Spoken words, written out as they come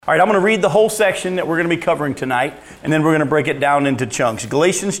All right, I'm going to read the whole section that we're going to be covering tonight, and then we're going to break it down into chunks.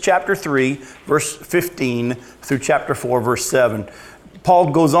 Galatians chapter 3, verse 15 through chapter 4, verse 7.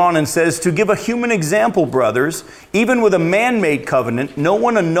 Paul goes on and says, to give a human example, brothers, even with a man-made covenant, no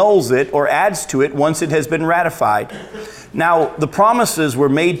one annuls it or adds to it once it has been ratified. Now, the promises were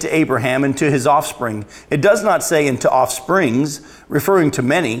made to Abraham and to his offspring. It does not say into offsprings, referring to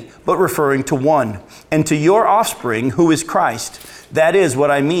many, but referring to one, and to your offspring, who is Christ. That is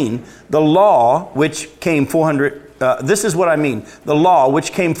what I mean. The law, which came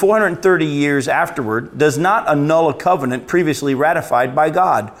 430 years afterward, does not annul a covenant previously ratified by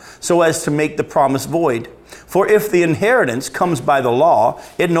God, so as to make the promise void. For if the inheritance comes by the law,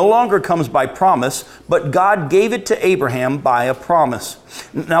 it no longer comes by promise, but God gave it to Abraham by a promise.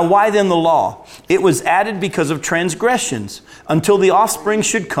 Now, why then the law? It was added because of transgressions, until the offspring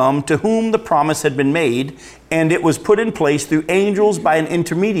should come to whom the promise had been made, and it was put in place through angels by an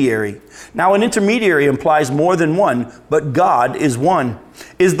intermediary. Now, an intermediary implies more than one, but God is one.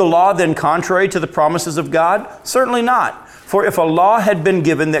 Is the law then contrary to the promises of God? Certainly not. For if a law had been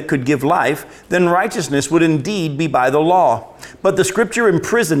given that could give life, then righteousness would indeed be by the law. But the Scripture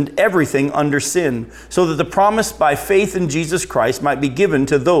imprisoned everything under sin, so that the promise by faith in Jesus Christ might be given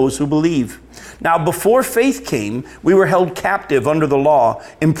to those who believe. Now, before faith came, we were held captive under the law,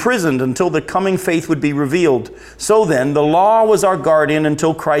 imprisoned until the coming faith would be revealed. So then, the law was our guardian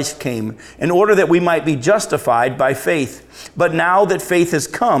until Christ came, in order that we might be justified by faith. But now that faith has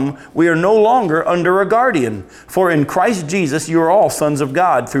come, we are no longer under a guardian. For in Christ Jesus, you are all sons of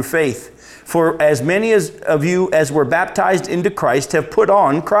God through faith. For as many of you as were baptized into Christ have put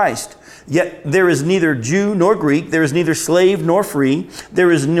on Christ. Yet there is neither Jew nor Greek, there is neither slave nor free,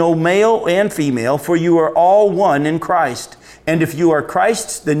 there is no male and female, for you are all one in Christ. And if you are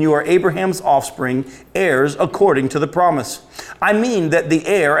Christ's, then you are Abraham's offspring, heirs according to the promise. I mean that the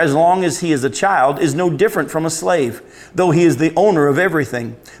heir, as long as he is a child, is no different from a slave, though he is the owner of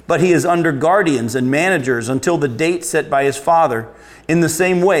everything. But he is under guardians and managers until the date set by his father. In the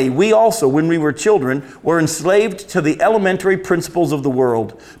same way, we also, when we were children, were enslaved to the elementary principles of the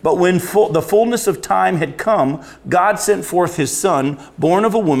world. But when the fullness of time had come, God sent forth his Son, born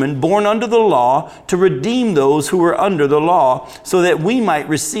of a woman, born under the law, to redeem those who were under the law, so that we might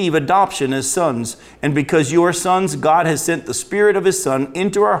receive adoption as sons. And because you are sons, God has sent the Spirit of his Son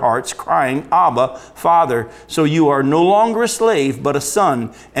into our hearts, crying, Abba, Father. So you are no longer a slave, but a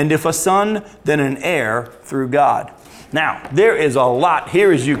son. And if a son, then an heir through God. Now, there is a lot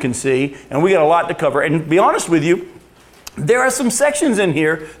here, as you can see, and we got a lot to cover. And to be honest with you, there are some sections in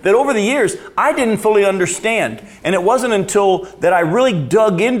here that over the years I didn't fully understand. And it wasn't until that I really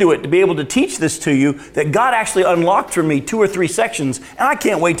dug into it to be able to teach this to you that God actually unlocked for me 2 or 3 sections. And I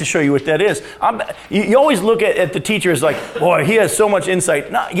can't wait to show you what that is. You always look at the teacher as like, boy, he has so much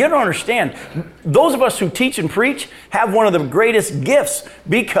insight. No, you don't understand. Those of us who teach and preach have one of the greatest gifts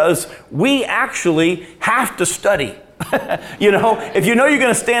because we actually have to study. You know, if you know you're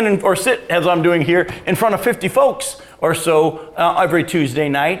going to stand or sit, as I'm doing here, in front of 50 folks or so every Tuesday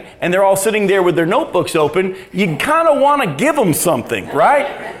night, and they're all sitting there with their notebooks open, you kind of want to give them something,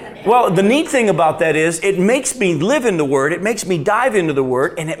 right? Well, the neat thing about that is it makes me live in the Word, it makes me dive into the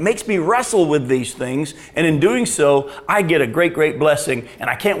Word, and it makes me wrestle with these things. And in doing so, I get a great, great blessing. And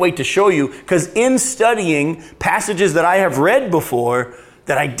I can't wait to show you, because in studying passages that I have read before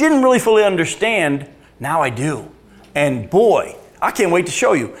that I didn't really fully understand, now I do. And boy, I can't wait to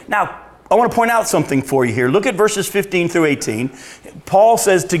show you. Now, I want to point out something for you here. Look at verses 15 through 18. Paul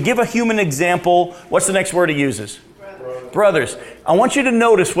says to give a human example. What's the next word he uses? Brothers. I want you to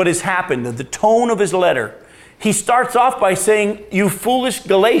notice what has happened, the tone of his letter. He starts off by saying, you foolish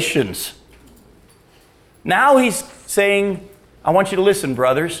Galatians. Now he's saying, I want you to listen,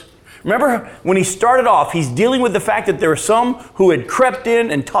 brothers. Remember, when he started off, he's dealing with the fact that there were some who had crept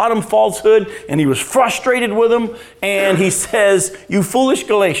in and taught him falsehood, and he was frustrated with them, and he says, you foolish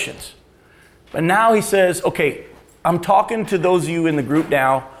Galatians. But now he says, okay, I'm talking to those of you in the group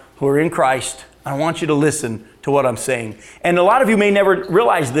now who are in Christ. I want you to listen to what I'm saying. And a lot of you may never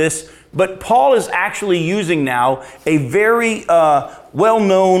realize this, but Paul is actually using now a very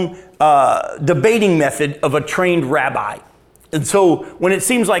well-known debating method of a trained rabbi. And so when it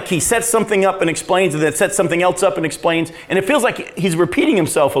seems like he sets something up and explains and then sets something else up and explains, and it feels like he's repeating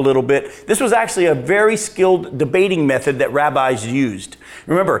himself a little bit, this was actually a very skilled debating method that rabbis used.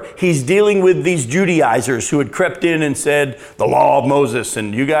 Remember, he's dealing with these Judaizers who had crept in and said, the law of Moses,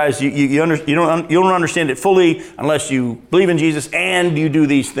 and you guys, you don't understand it fully unless you believe in Jesus and you do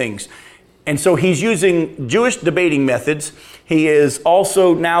these things. And so he's using Jewish debating methods. He is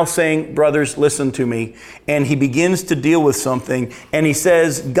also now saying, brothers, listen to me. And he begins to deal with something. And he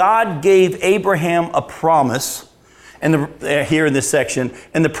says, God gave Abraham a promise. And here in this section.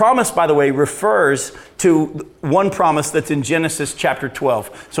 And the promise, by the way, refers to one promise that's in Genesis chapter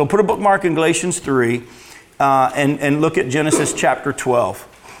 12. So put a bookmark in Galatians 3 and look at Genesis chapter 12.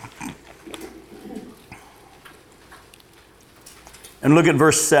 And look at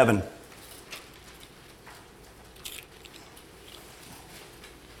verse 7.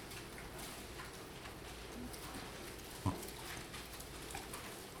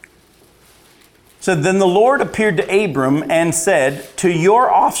 So then the Lord appeared to Abram and said, to your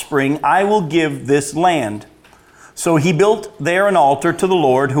offspring I will give this land. So he built there an altar to the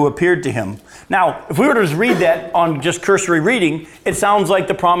Lord who appeared to him. Now, if we were to just read that on just cursory reading, it sounds like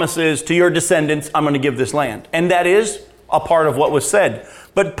the promise is to your descendants, I'm going to give this land. And that is a part of what was said.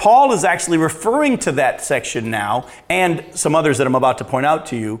 But Paul is actually referring to that section now and some others that I'm about to point out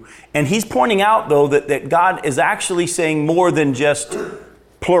to you. And he's pointing out, though, that God is actually saying more than just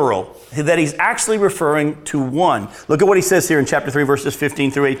plural, that he's actually referring to one. Look at what he says here in chapter 3, verses 15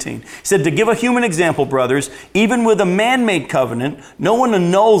 through 18. He said, to give a human example, brothers, even with a man-made covenant, no one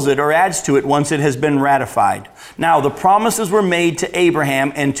annuls it or adds to it once it has been ratified. Now, the promises were made to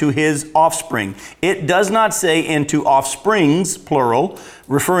Abraham and to his offspring. It does not say into offsprings, plural,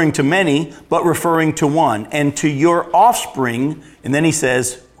 referring to many, but referring to one. And to your offspring, and then he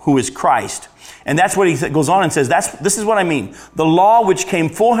says, who is Christ. And that's what he goes on and says, this is what I mean. The law which came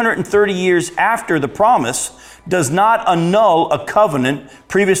 430 years after the promise does not annul a covenant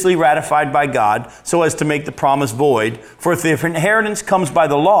previously ratified by God so as to make the promise void. For if the inheritance comes by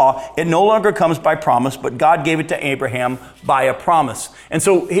the law, it no longer comes by promise, but God gave it to Abraham by a promise. And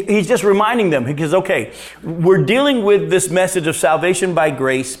so he's just reminding them, because, okay, we're dealing with this message of salvation by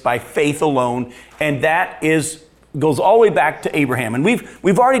grace, by faith alone, and that goes all the way back to Abraham. And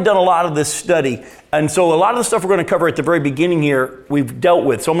we've already done a lot of this study. And so a lot of the stuff we're going to cover at the very beginning here, we've dealt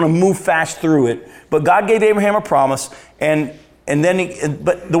with. So I'm going to move fast through it. But God gave Abraham a promise. But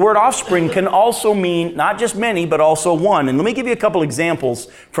the word offspring can also mean not just many, but also one. And let me give you a couple examples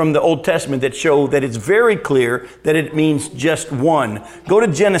from the Old Testament that show that it's very clear that it means just one. Go to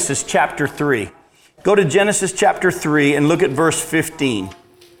Genesis chapter 3. Go to Genesis chapter 3 and look at verse 15.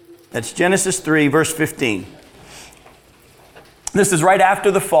 That's Genesis 3, verse 15. This is right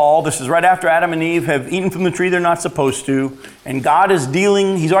after the fall. This is right after Adam and Eve have eaten from the tree they're not supposed to. And God is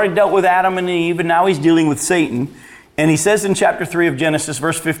he's already dealt with Adam and Eve, and now he's dealing with Satan. And he says in chapter 3 of Genesis,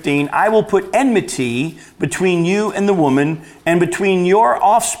 verse 15, I will put enmity between you and the woman, and between your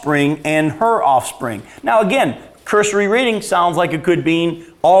offspring and her offspring. Now again, cursory reading sounds like it could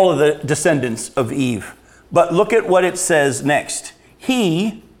mean all of the descendants of Eve. But look at what it says next.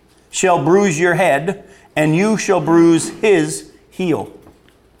 He shall bruise your head, and you shall bruise his heel.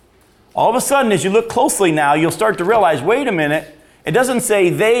 All of a sudden, as you look closely now, you'll start to realize, wait a minute, it doesn't say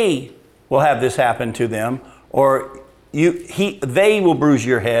they will have this happen to them, or they will bruise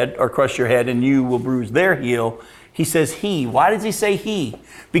your head or crush your head and you will bruise their heel. He says he. Why does he say he?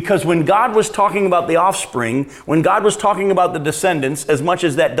 Because when God was talking about the offspring, when God was talking about the descendants, as much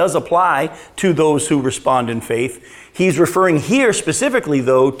as that does apply to those who respond in faith, he's referring here specifically,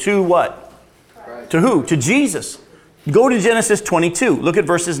 though, to what? Christ. To who? To Jesus. Go to Genesis 22. Look at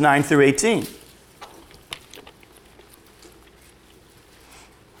verses 9 through 18.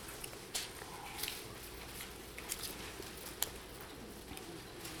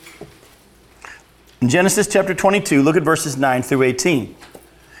 In Genesis chapter 22, look at verses 9 through 18.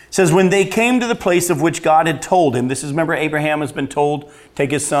 It says, when they came to the place of which God had told him, this is, remember, Abraham has been told,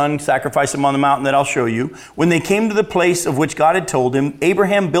 take his son, sacrifice him on the mountain that I'll show you. When they came to the place of which God had told him,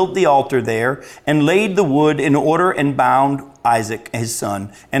 Abraham built the altar there and laid the wood in order and bound Isaac, his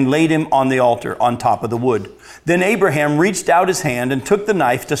son, and laid him on the altar on top of the wood. Then Abraham reached out his hand and took the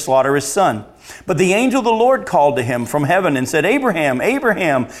knife to slaughter his son. But the angel of the Lord called to him from heaven and said, Abraham,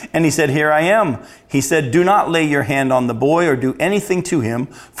 Abraham. And he said, here I am. He said, do not lay your hand on the boy or do anything to him.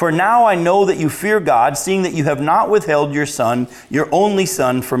 For now I know that you fear God, seeing that you have not withheld your son, your only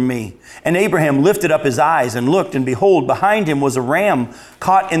son, from me. And Abraham lifted up his eyes and looked, and behold, behind him was a ram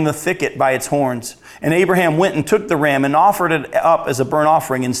caught in the thicket by its horns. And Abraham went and took the ram and offered it up as a burnt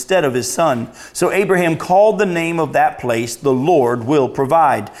offering instead of his son. So Abraham called the name of that place, the Lord will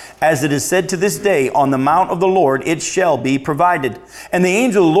provide. As it is said to this day, on the mount of the Lord it shall be provided. And the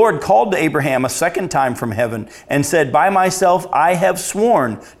angel of the Lord called to Abraham a second time from heaven and said, By myself I have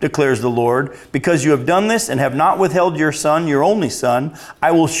sworn, declares the Lord, because you have done this and have not withheld your son, your only son,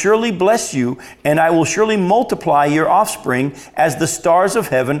 I will surely bless you, and I will surely multiply your offspring as the stars of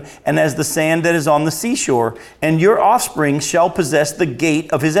heaven and as the sand that is on the seashore. And your offspring shall possess the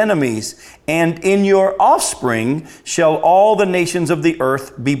gate of his enemies. And in your offspring shall all the nations of the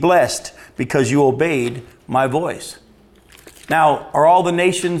earth be blessed, because you obeyed my voice. Now, are all the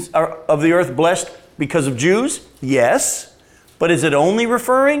nations of the earth blessed because of Jews? Yes. But is it only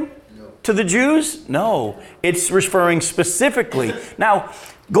referring to the Jews? No. It's referring specifically. Now,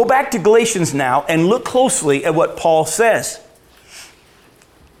 go back to Galatians now and look closely at what Paul says.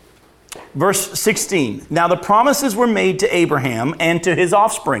 Verse 16. Now the promises were made to Abraham and to his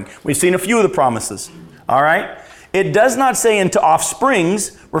offspring. We've seen a few of the promises. All right? It does not say into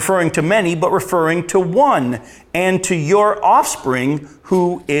offsprings, referring to many, but referring to one, and to your offspring,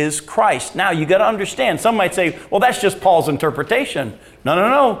 who is Christ. Now, you got to understand, some might say, well, that's just Paul's interpretation.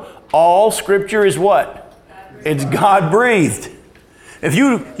 No. All Scripture is what? It's God-breathed.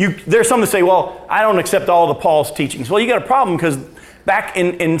 If there's some that say, well, I don't accept all of Paul's teachings. Well, you got a problem, because back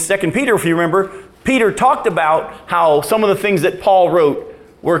in 2 Peter, if you remember, Peter talked about how some of the things that Paul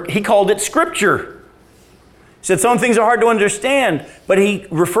wrote, he called it Scripture. He said some things are hard to understand, but he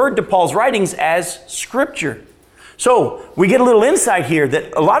referred to Paul's writings as Scripture. So we get a little insight here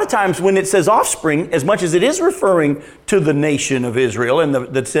that a lot of times when it says offspring, as much as it is referring to the nation of Israel and the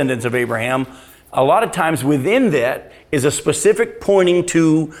descendants of Abraham, a lot of times within that is a specific pointing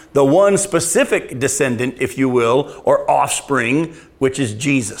to the one specific descendant, if you will, or offspring, which is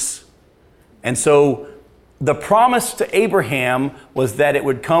Jesus. And so the promise to Abraham was that it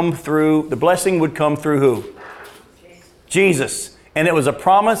would come through, the blessing would come through who? Jesus. And it was a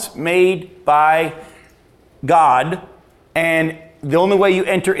promise made by God, and the only way you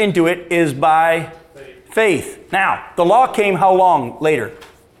enter into it is by faith. Now, the law came how long later?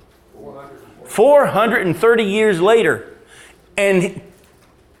 430 years later. And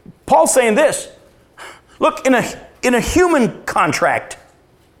Paul's saying this, look, in a human contract,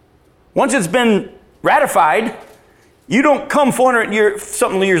 once it's been ratified, you don't come 400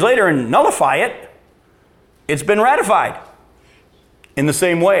 something years later and nullify it. It's been ratified. In the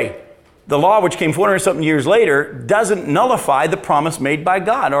same way, the law, which came 400 something years later, doesn't nullify the promise made by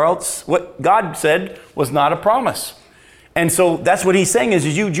God, or else what God said was not a promise. And so that's what he's saying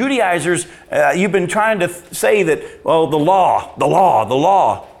is you Judaizers, you've been trying to say that, well, the law.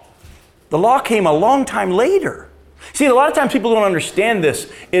 The law came a long time later. See, a lot of times people don't understand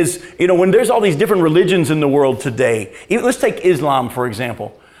this is, when there's all these different religions in the world today, let's take Islam, for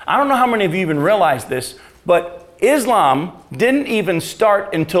example. I don't know how many of you even realize this, but Islam didn't even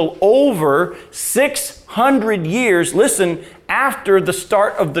start until over 600 years, listen, after the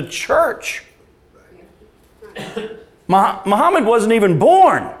start of the church. Muhammad wasn't even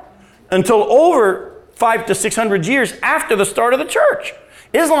born until over 500 to 600 years after the start of the church.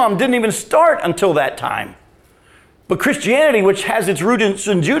 Islam didn't even start until that time. But Christianity, which has its roots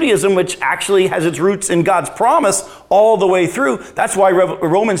in Judaism, which actually has its roots in God's promise all the way through, that's why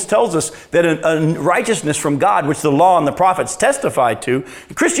Romans tells us that a righteousness from God, which the law and the prophets testify to,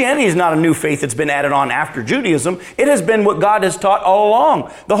 Christianity is not a new faith that's been added on after Judaism. It has been what God has taught all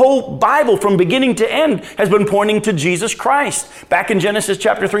along. The whole Bible from beginning to end has been pointing to Jesus Christ. Back in Genesis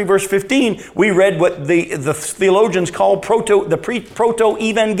chapter 3, verse 15, we read what the theologians call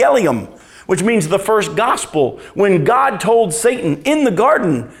proto-evangelium, which means the first gospel. When God told Satan in the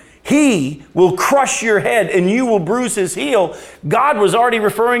garden, he will crush your head and you will bruise his heel, God was already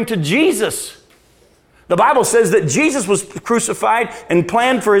referring to Jesus. The Bible says that Jesus was crucified and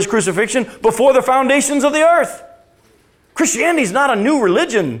planned for his crucifixion before the foundations of the earth. Christianity is not a new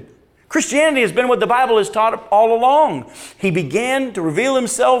religion. Christianity has been what the Bible has taught all along. He began to reveal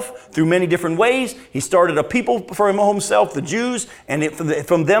himself through many different ways. He started a people for himself, the Jews, and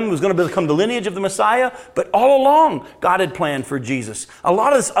from them was going to become the lineage of the Messiah. But all along, God had planned for Jesus. A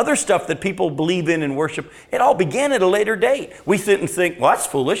lot of this other stuff that people believe in and worship, it all began at a later date. We sit and think, well, that's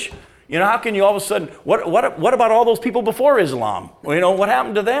foolish. How can you all of a sudden, what about all those people before Islam? Well, what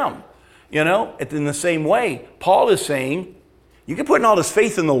happened to them? In the same way, Paul is saying, you can put in all this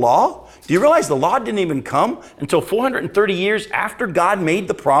faith in the law. Do you realize the law didn't even come until 430 years after God made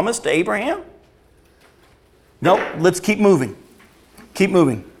the promise to Abraham? No, let's keep moving. Keep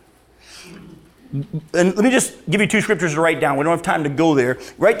moving. And let me just give you two scriptures to write down. We don't have time to go there.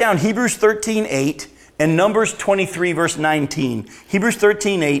 Write down Hebrews 13:8 and Numbers 23, verse 19. Hebrews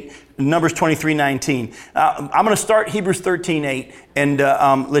 13, 8, Numbers 23, 19. I'm going to start Hebrews 13, 8 and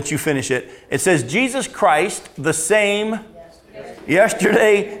let you finish it. It says, Jesus Christ, the same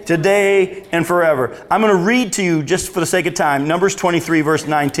yesterday, today, and forever. I'm going to read to you, just for the sake of time, Numbers 23, verse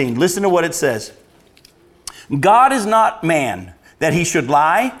 19. Listen to what it says. God is not man that he should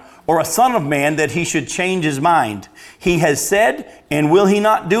lie, or a son of man that he should change his mind. He has said, and will he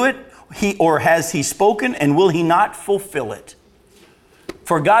not do it? Or has he spoken, and will he not fulfill it?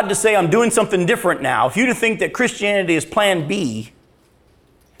 For God to say, I'm doing something different now, if you to think that Christianity is plan B,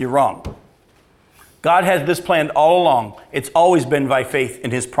 you're wrong. God has this planned all along. It's always been by faith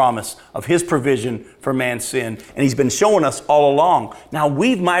in his promise of his provision for man's sin. And he's been showing us all along. Now,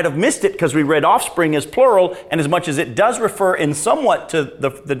 we might have missed it because we read offspring as plural. And as much as it does refer in somewhat to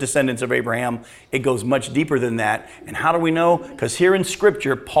the descendants of Abraham, it goes much deeper than that. And how do we know? Because here in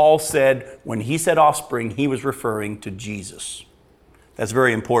Scripture, Paul said when he said offspring, he was referring to Jesus. That's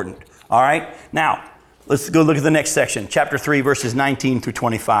very important. All right. Now, let's go look at the next section. Chapter 3, verses 19 through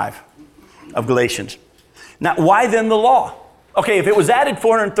 25. Of Galatians. Now, why then the law? Okay, if it was added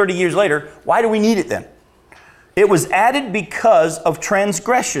 430 years later, why do we need it then? It was added because of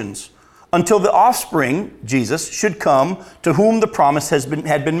transgressions, until the offspring, Jesus, should come, to whom the promise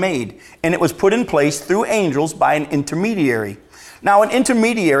had been made. And it was put in place through angels by an intermediary. Now, an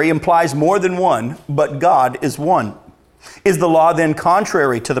intermediary implies more than one, but God is one. Is the law then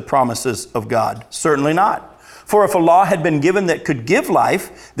contrary to the promises of God? Certainly not. For if a law had been given that could give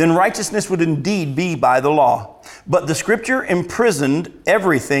life, then righteousness would indeed be by the law. But the Scripture imprisoned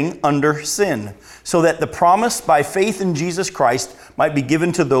everything under sin, so that the promise by faith in Jesus Christ might be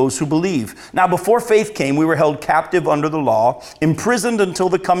given to those who believe. Now before faith came, we were held captive under the law, imprisoned until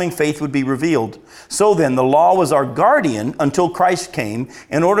the coming faith would be revealed. So then the law was our guardian until Christ came,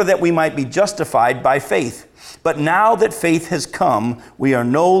 in order that we might be justified by faith. But now that faith has come, we are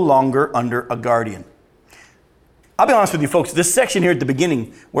no longer under a guardian. I'll be honest with you folks, this section here at the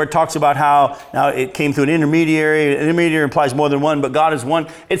beginning where it talks about how now it came through an intermediary implies more than one, but God is one.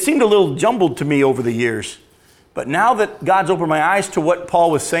 It seemed a little jumbled to me over the years. But now that God's opened my eyes to what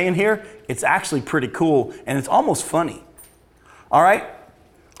Paul was saying here, it's actually pretty cool and it's almost funny. All right?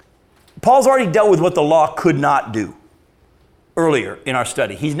 Paul's already dealt with what the law could not do earlier in our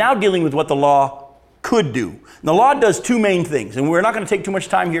study. He's now dealing with what the law could do. And the law does two main things, and we're not going to take too much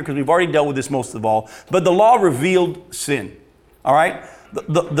time here because we've already dealt with this most of all, but the law revealed sin. All right?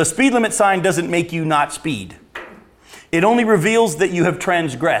 The speed limit sign doesn't make you not speed. It only reveals that you have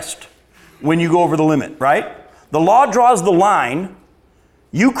transgressed when you go over the limit, right? The law draws the line,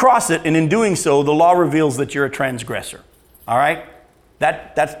 you cross it, and in doing so, the law reveals that you're a transgressor. All right?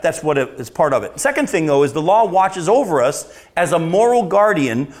 That's what is part of it. Second thing, though, is the law watches over us as a moral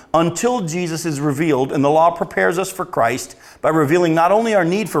guardian until Jesus is revealed, and the law prepares us for Christ by revealing not only our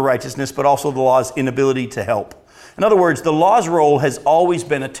need for righteousness, but also the law's inability to help. In other words, the law's role has always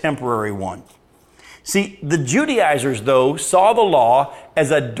been a temporary one. See, the Judaizers, though, saw the law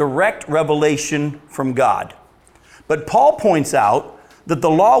as a direct revelation from God. But Paul points out that the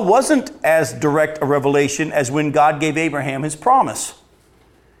law wasn't as direct a revelation as when God gave Abraham his promise.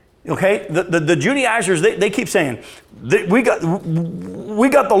 Okay, the Judaizers, they keep saying, we got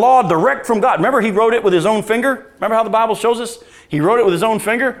the law direct from God. Remember, he wrote it with his own finger? Remember how the Bible shows us? He wrote it with his own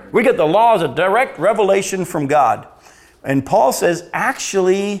finger. We get the law as a direct revelation from God. And Paul says,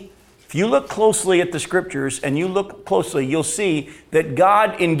 actually, if you look closely at the Scriptures and you look closely, you'll see that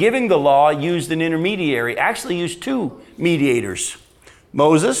God, in giving the law, used an intermediary, actually used two mediators,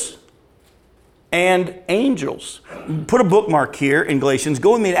 Moses and angels. Put a bookmark here in Galatians.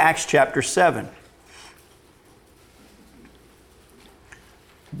 Go with me to Acts chapter 7.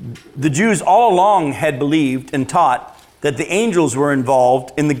 The Jews all along had believed and taught that the angels were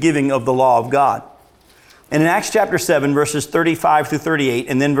involved in the giving of the law of God. And in Acts chapter 7, verses 35 through 38,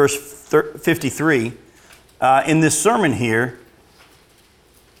 and then verse 53, in this sermon here,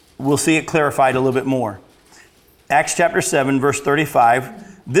 we'll see it clarified a little bit more. Acts chapter 7, verse 35,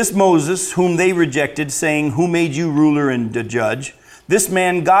 this Moses, whom they rejected, saying, who made you ruler and a judge? This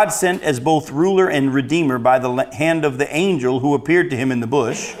man God sent as both ruler and redeemer by the hand of the angel who appeared to him in the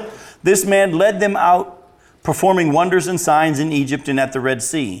bush. This man led them out, performing wonders and signs in Egypt and at the Red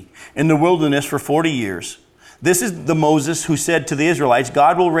Sea, in the wilderness for 40 years. This is the Moses who said to the Israelites,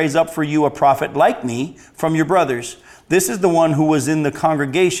 God will raise up for you a prophet like me from your brothers. This is the one who was in the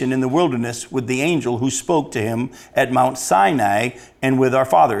congregation in the wilderness with the angel who spoke to him at Mount Sinai and with our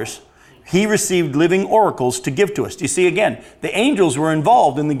fathers. He received living oracles to give to us. Do you see again? The angels were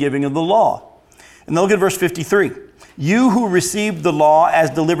involved in the giving of the law. And then look at verse 53. You who received the law as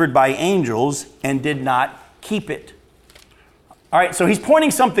delivered by angels and did not keep it. All right, so he's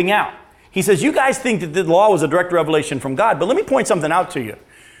pointing something out. He says, you guys think that the law was a direct revelation from God, but let me point something out to you.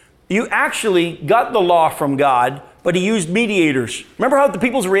 You actually got the law from God, but he used mediators. Remember how the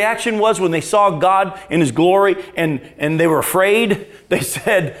people's reaction was when they saw God in his glory and they were afraid? They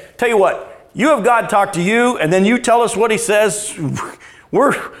said, tell you what, you have God talk to you, and then you tell us what he says.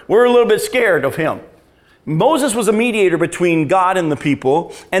 We're a little bit scared of him. Moses was a mediator between God and the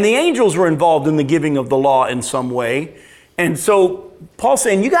people, and the angels were involved in the giving of the law in some way. And so Paul's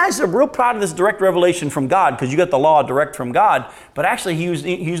saying, you guys are real proud of this direct revelation from God because you got the law direct from God, but actually he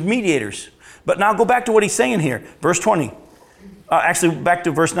used mediators. But now go back to what he's saying here. Verse 20. Actually, back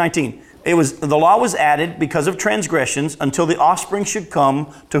to verse 19. The law was added because of transgressions until the offspring should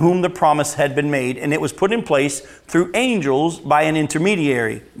come to whom the promise had been made, and it was put in place through angels by an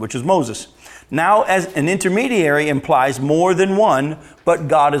intermediary, which is Moses. Now, as an intermediary implies more than one, but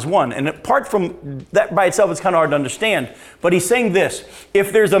God is one. And apart from that by itself, it's kind of hard to understand. But he's saying this: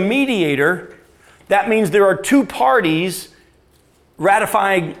 if there's a mediator, that means there are two parties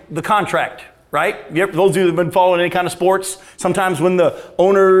ratifying the contract, right? Those of you who have been following any kind of sports, sometimes when the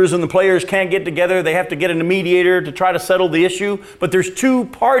owners and the players can't get together, they have to get a mediator to try to settle the issue. But there's two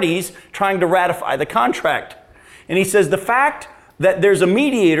parties trying to ratify the contract. And he says the fact that there's a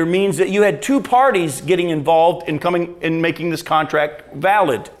mediator means that you had two parties getting involved in making this contract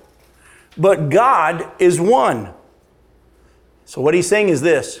valid. But God is one. So what he's saying is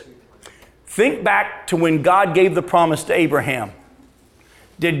this: think back to when God gave the promise to Abraham.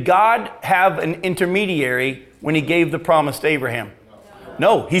 Did God have an intermediary when he gave the promise to Abraham?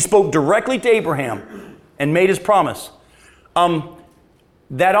 No, he spoke directly to Abraham and made his promise.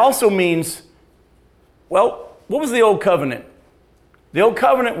 That also means, well, what was the old covenant? The old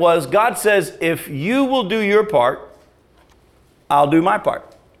covenant was, God says, if you will do your part, I'll do my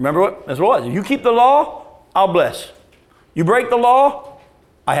part. Remember what? That's what it was. If you keep the law, I'll bless. You break the law,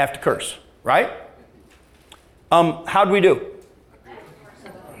 I have to curse. Right? How'd we do?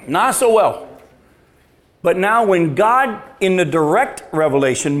 Not so well. But now when God, in the direct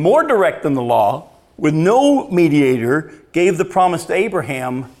revelation, more direct than the law, with no mediator, gave the promise to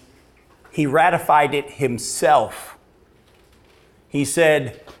Abraham, he ratified it himself. He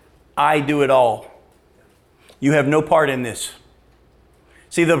said, I do it all. You have no part in this.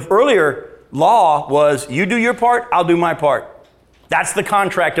 See, the earlier law was, you do your part, I'll do my part. That's the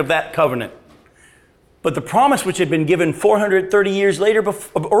contract of that covenant. But the promise which had been given 430 years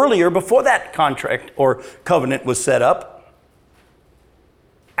earlier, before that contract or covenant was set up,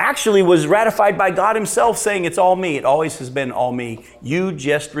 actually was ratified by God himself, saying, it's all me. It always has been all me. You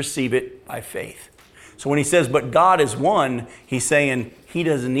just receive it by faith. So when he says, but God is one, he's saying he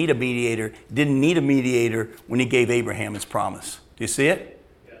doesn't need a mediator, didn't need a mediator when he gave Abraham his promise. Do you see it?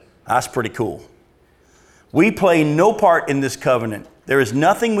 Yes. That's pretty cool. We play no part in this covenant. There is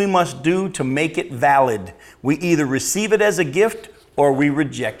nothing we must do to make it valid. We either receive it as a gift or we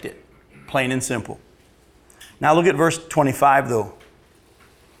reject it. Plain and simple. Now look at verse 25 though.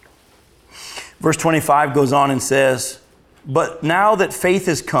 Verse 25 goes on and says, but now that faith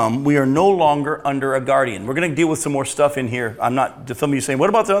has come, we are no longer under a guardian. We're going to deal with some more stuff in here. Some of you saying, what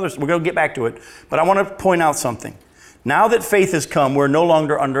about the others? We're going to get back to it. But I want to point out something. Now that faith has come, we're no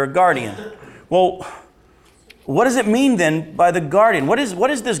longer under a guardian. Well, what does it mean then by the guardian? What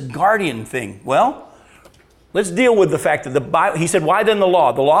is this guardian thing? Well, let's deal with the fact that the Bible, he said, why then the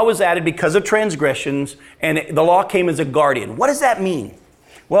law? The law was added because of transgressions, and the law came as a guardian. What does that mean?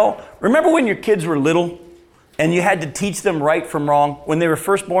 Well, remember when your kids were little and you had to teach them right from wrong when they were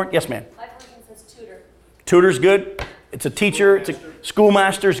first born? Yes, ma'am. My version says tutor. Tutor's good. It's a teacher. It's a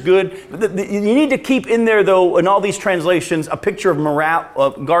schoolmaster's good. You need to keep in there, though, in all these translations, a picture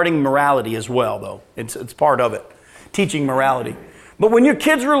of guarding morality as well, though. It's part of it, teaching morality. But when your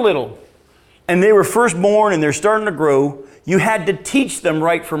kids were little and they were first born and they're starting to grow, you had to teach them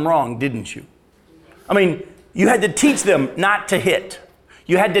right from wrong, didn't you? I mean, you had to teach them not to hit.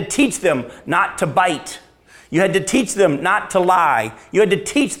 You had to teach them not to bite. You had to teach them not to lie. You had to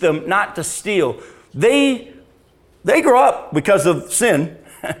teach them not to steal. They grow up because of sin.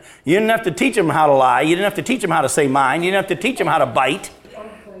 You didn't have to teach them how to lie. You didn't have to teach them how to say mine. You didn't have to teach them how to bite.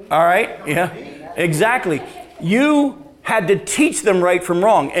 All right? Yeah, exactly. You had to teach them right from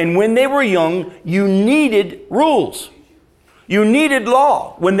wrong. And when they were young, you needed rules. You needed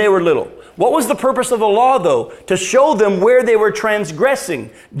law when they were little. What was the purpose of the law, though? To show them where they were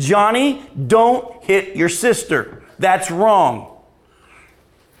transgressing. Johnny, don't hit your sister. That's wrong.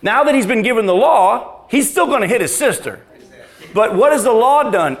 Now that he's been given the law, he's still going to hit his sister. But what has the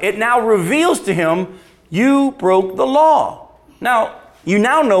law done? It now reveals to him, You broke the law. Now, you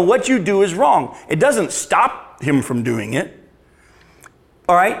now know what you do is wrong. It doesn't stop him from doing it.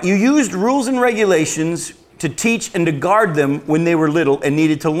 All right, you used rules and regulations to teach and to guard them when they were little and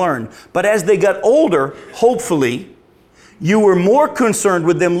needed to learn. But as they got older, hopefully, you were more concerned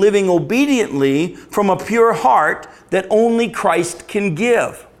with them living obediently from a pure heart that only Christ can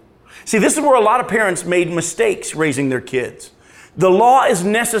give. See, this is where a lot of parents made mistakes raising their kids. The law is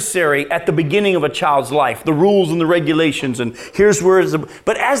necessary at the beginning of a child's life, the rules and the regulations, and here's where it's...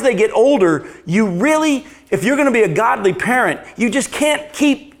 But as they get older, you really, if you're going to be a godly parent, you just can't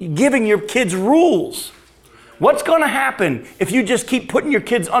keep giving your kids rules. What's going to happen if you just keep putting your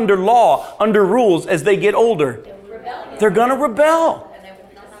kids under law, under rules as they get older? They're going to rebel.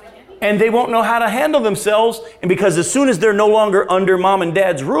 And they won't know how to handle themselves. And because as soon as they're no longer under mom and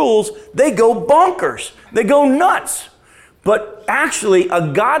dad's rules, they go bonkers. They go nuts. But actually,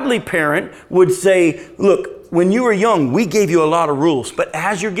 a godly parent would say, look, when you were young, we gave you a lot of rules. But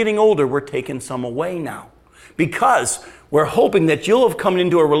as you're getting older, we're taking some away now. Because we're hoping that you'll have come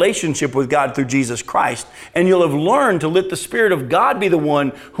into a relationship with God through Jesus Christ. And you'll have learned to let the Spirit of God be the one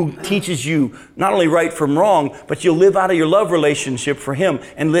who teaches you not only right from wrong, but you'll live out of your love relationship for Him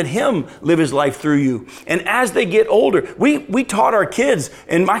and let Him live His life through you. And as they get older, we taught our kids,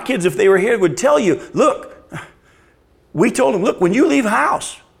 and my kids, if they were here, would tell you, look, we told them, look, when you leave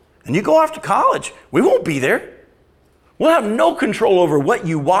house and you go off to college, we won't be there. We'll have no control over what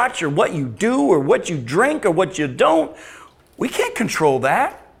you watch or what you do or what you drink or what you don't. We can't control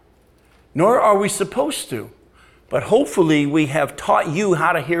that, nor are we supposed to. But hopefully we have taught you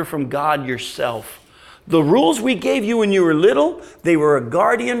how to hear from God yourself. The rules we gave you when you were little, they were a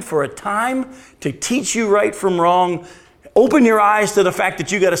guardian for a time to teach you right from wrong, open your eyes to the fact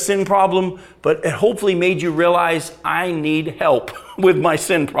that you got a sin problem, but it hopefully made you realize I need help with my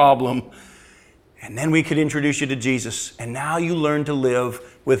sin problem. And then we could introduce you to Jesus. And now you learn to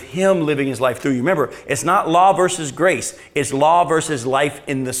live with Him living His life through you. Remember, it's not law versus grace. It's law versus life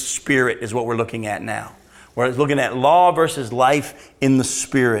in the Spirit is what we're looking at now. We're looking at law versus life in the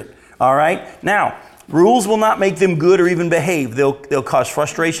Spirit. All right? Now, rules will not make them good or even behave. They'll cause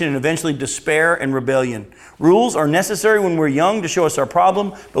frustration and eventually despair and rebellion. Rules are necessary when we're young to show us our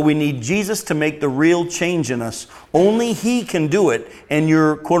problem, but we need Jesus to make the real change in us. Only He can do it, and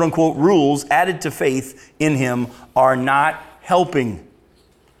your quote-unquote rules added to faith in Him are not helping.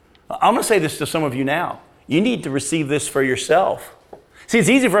 I'm going to say this to some of you now. You need to receive this for yourself. See, it's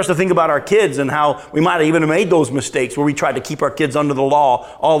easy for us to think about our kids and how we might have even made those mistakes where we tried to keep our kids under the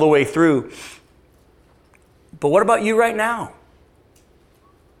law all the way through. But what about you right now?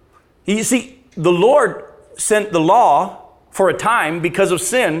 You see, the Lord sent the law for a time because of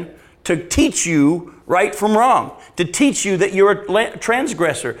sin to teach you right from wrong, to teach you that you're a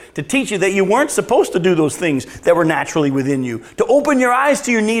transgressor, to teach you that you weren't supposed to do those things that were naturally within you, to open your eyes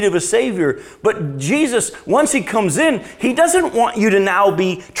to your need of a Savior. But Jesus, once He comes in, He doesn't want you to now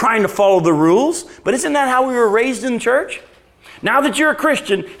be trying to follow the rules. But isn't that how we were raised in church? Now that you're a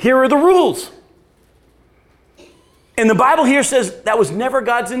Christian, here are the rules. And the Bible here says that was never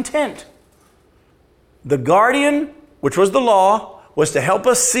God's intent. The guardian, which was the law, was to help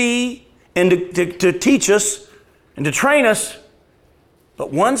us see and to teach us and to train us.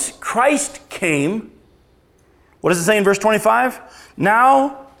 But once Christ came, what does it say in verse 25?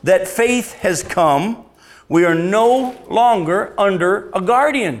 Now that faith has come, we are no longer under a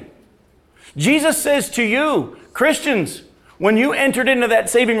guardian. Jesus says to you, Christians, when you entered into that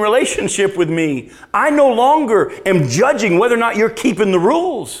saving relationship with me, I no longer am judging whether or not you're keeping the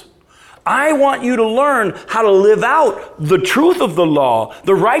rules. I want you to learn how to live out the truth of the law,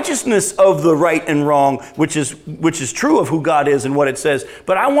 the righteousness of the right and wrong, which is true of who God is and what it says.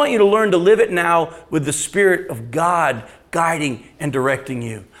 But I want you to learn to live it now with the Spirit of God guiding and directing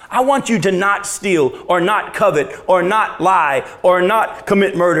you. I want you to not steal or not covet or not lie or not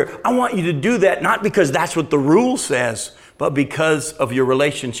commit murder. I want you to do that not because that's what the rule says, but because of your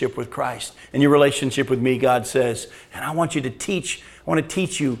relationship with Christ and your relationship with me, God says. And I want you to teach. I want to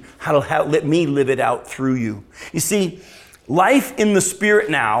teach you how to let me live it out through you. You see, life in the Spirit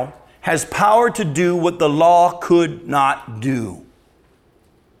now has power to do what the law could not do.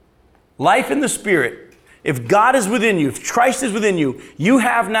 Life in the Spirit, if God is within you, if Christ is within you, you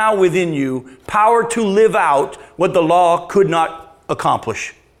have now within you power to live out what the law could not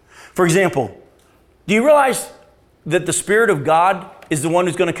accomplish. For example, do you realize that the Spirit of God is the one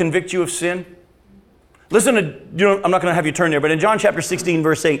who's going to convict you of sin? Listen to, I'm not going to have you turn there, but in John chapter 16,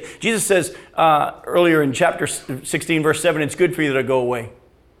 verse 8, Jesus says earlier in chapter 16, verse 7, it's good for you that I go away.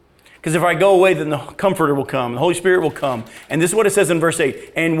 Because if I go away, then the Comforter will come, the Holy Spirit will come. And this is what it says in verse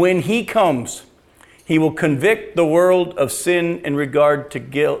 8, and when He comes, He will convict the world of sin in regard to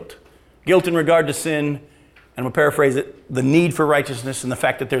guilt in regard to sin, and I'm going to paraphrase it, the need for righteousness and the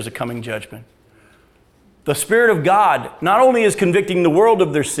fact that there's a coming judgment. The Spirit of God not only is convicting the world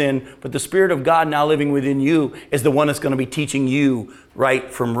of their sin, but the Spirit of God now living within you is the one that's going to be teaching you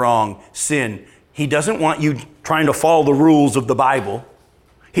right from wrong, sin. He doesn't want you trying to follow the rules of the Bible.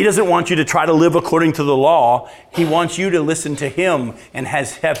 He doesn't want you to try to live according to the law. He wants you to listen to Him and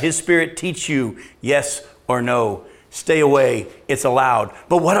have His Spirit teach you yes or no. Stay away. It's allowed.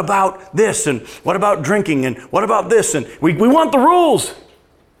 But what about this? And what about drinking? And what about this? And we want the rules.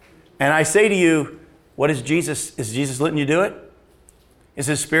 And I say to you, what is Jesus? Is Jesus letting you do it? Is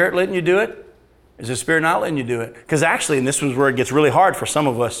His Spirit letting you do it? Is His Spirit not letting you do it? Because actually, and this is where it gets really hard for some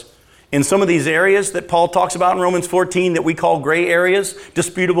of us, in some of these areas that Paul talks about in Romans 14 that we call gray areas,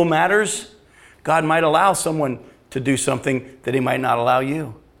 disputable matters, God might allow someone to do something that He might not allow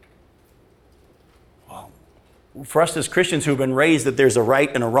you. Well, for us as Christians who have been raised that there's a right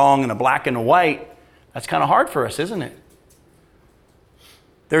and a wrong and a black and a white, that's kind of hard for us, isn't it?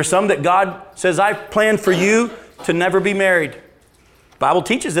 There are some that God says, I planned for you to never be married. The Bible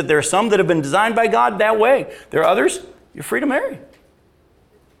teaches that there are some that have been designed by God that way. There are others, you're free to marry.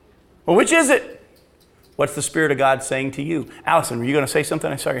 Well, which is it? What's the Spirit of God saying to you? Allison, were you going to say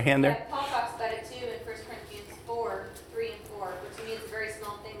something? I saw your hand there. Yeah, Paul talks about it too in 1 Corinthians 4, 3 and 4. For to me it's a very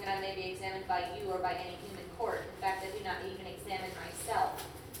small thing that I may be examined by you or by any human court. In fact, I do not even examine myself.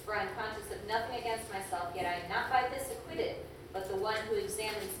 For I am conscious of nothing against myself, yet I am not by this acquitted. But the one who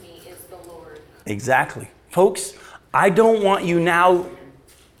examines me is the Lord. Exactly. Folks, I don't want you now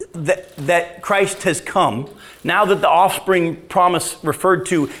that Christ has come, now that the offspring promise referred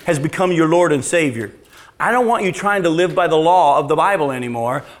to has become your Lord and Savior. I don't want you trying to live by the law of the Bible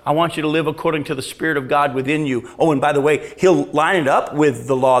anymore. I want you to live according to the Spirit of God within you. Oh, and by the way, He'll line it up with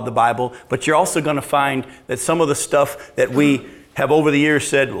the law of the Bible, but you're also going to find that some of the stuff that we have over the years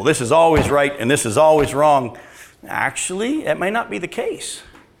said, well, this is always right and this is always wrong. Actually, that may not be the case.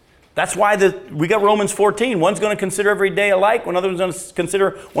 That's why we got Romans 14. One's going to consider every day alike. One other one's going to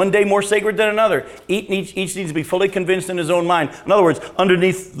consider one day more sacred than another. Each needs to be fully convinced in his own mind. In other words,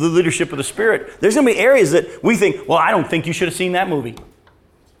 underneath the leadership of the Spirit. There's going to be areas that we think, well, I don't think you should have seen that movie.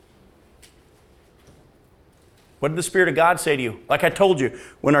 What did the Spirit of God say to you? Like I told you,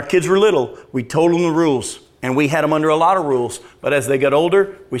 when our kids were little, we told them the rules. And we had them under a lot of rules. But as they got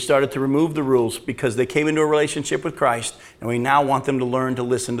older, we started to remove the rules because they came into a relationship with Christ. And we now want them to learn to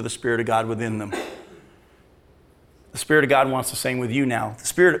listen to the Spirit of God within them. The Spirit of God wants the same with you now. The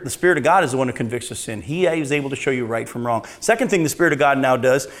Spirit of God is the one who convicts of sin. He is able to show you right from wrong. Second thing the Spirit of God now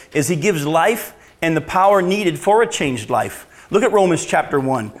does is He gives life and the power needed for a changed life. Look at Romans chapter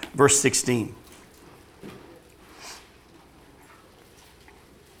 1, verse 16.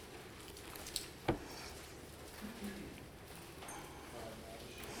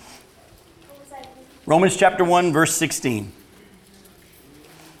 Romans chapter 1, verse 16.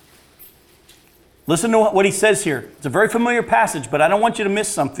 Listen to what he says here. It's a very familiar passage, but I don't want you to miss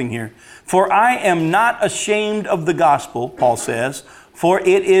something here. For I am not ashamed of the gospel, Paul says, for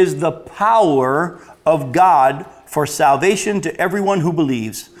it is the power of God for salvation to everyone who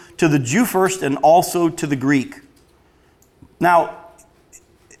believes, to the Jew first and also to the Greek. Now,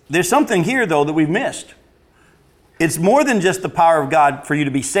 there's something here, though, that we've missed. It's more than just the power of God for you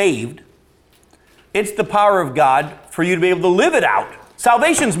to be saved. It's the power of God for you to be able to live it out.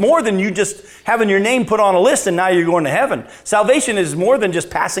 Salvation's more than you just having your name put on a list and now you're going to heaven. Salvation is more than just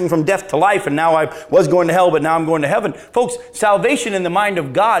passing from death to life and now I was going to hell, but now I'm going to heaven. Folks, salvation in the mind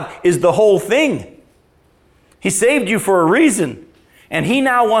of God is the whole thing. He saved you for a reason. And He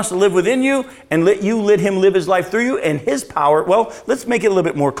now wants to live within you and let Him live His life through you and His power. Well, let's make it a little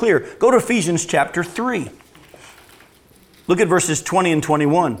bit more clear. Go to Ephesians chapter 3. Look at verses 20 and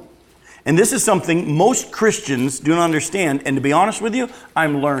 21. And this is something most Christians do not understand. And to be honest with you,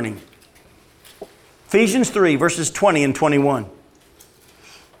 I'm learning. Ephesians 3, verses 20 and 21.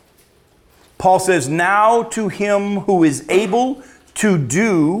 Paul says, now to Him who is able to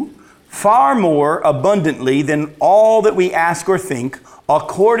do far more abundantly than all that we ask or think,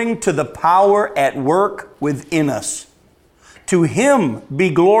 according to the power at work within us. To Him be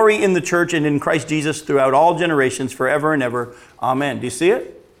glory in the church and in Christ Jesus throughout all generations, forever and ever. Amen. Do you see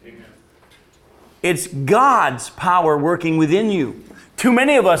it? It's God's power working within you. Too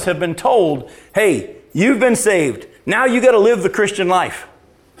many of us have been told, hey, you've been saved. Now you got to live the Christian life.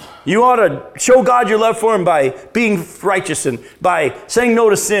 You ought to show God your love for him by being righteous and by saying no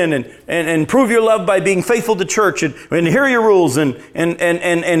to sin and prove your love by being faithful to church and here are your rules and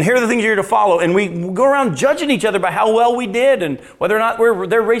here are the things you're to follow. And we go around judging each other by how well we did and whether or not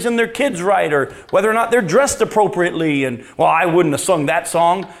they're raising their kids right or whether or not they're dressed appropriately. And, well, I wouldn't have sung that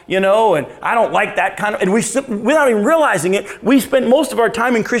song, and I don't like that kind of... And without even realizing it, we spent most of our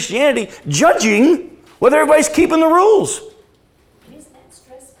time in Christianity judging whether everybody's keeping the rules.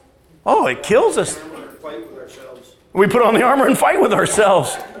 Oh, it kills us. We put on the armor and fight with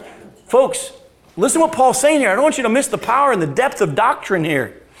ourselves. Folks, listen to what Paul's saying here. I don't want you to miss the power and the depth of doctrine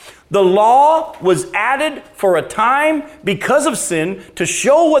here. The law was added for a time because of sin to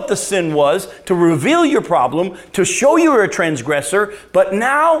show what the sin was, to reveal your problem, to show you were a transgressor. But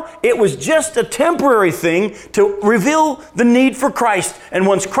now it was just a temporary thing to reveal the need for Christ. And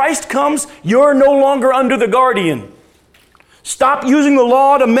once Christ comes, you're no longer under the guardian. Stop using the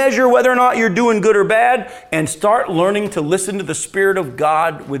law to measure whether or not you're doing good or bad and start learning to listen to the Spirit of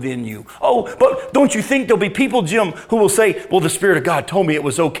God within you. Oh, but don't you think there'll be people, Jim, who will say, well, the Spirit of God told me it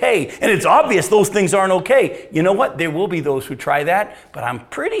was okay. And it's obvious those things aren't okay. You know what? There will be those who try that, but I'm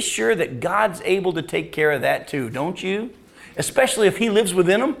pretty sure that God's able to take care of that too, don't you? Especially if He lives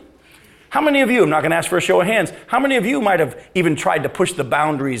within them. How many of you, I'm not going to ask for a show of hands, how many of you might have even tried to push the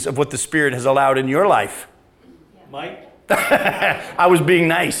boundaries of what the Spirit has allowed in your life? Mike? I was being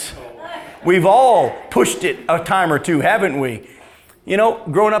nice. We've all pushed it a time or two, haven't we?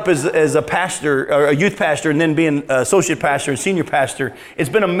 Growing up as a pastor, or a youth pastor, and then being associate pastor and senior pastor, it's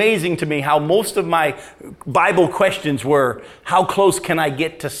been amazing to me how most of my Bible questions were, how close can I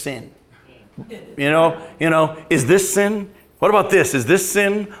get to sin? Is this sin? What about this? Is this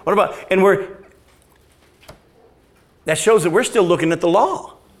sin? What about, that shows that we're still looking at the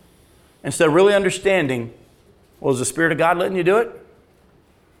law instead of really understanding, well, is the Spirit of God letting you do it?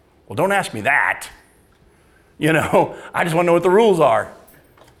 Well, don't ask me that. I just want to know what the rules are.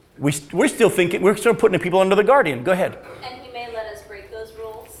 We're still thinking, we're still putting people under the guardian. Go ahead. And He may let us break those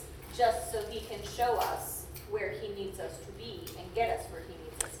rules just so He can show us where He needs us to be and get us where He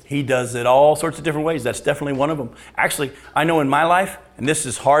needs us to be. He does it all sorts of different ways. That's definitely one of them. Actually, I know in my life, and this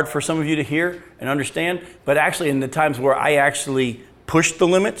is hard for some of you to hear and understand, but actually in the times where I actually pushed the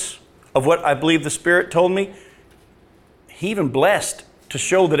limits of what I believe the Spirit told me, He even blessed to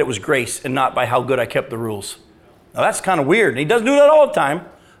show that it was grace and not by how good I kept the rules. Now that's kind of weird. He doesn't do that all the time.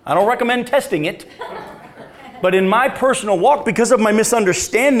 I don't recommend testing it. But in my personal walk, because of my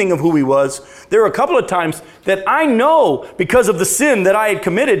misunderstanding of who He was, there were a couple of times that I know because of the sin that I had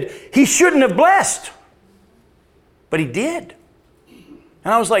committed, He shouldn't have blessed. But He did.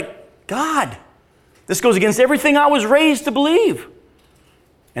 And I was like, God, this goes against everything I was raised to believe.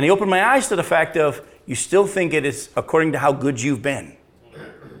 And He opened my eyes to the fact of, you still think it is according to how good you've been.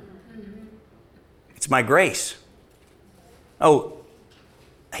 It's my grace. Oh,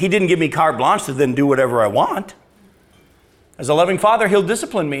 He didn't give me carte blanche to then do whatever I want. As a loving Father, He'll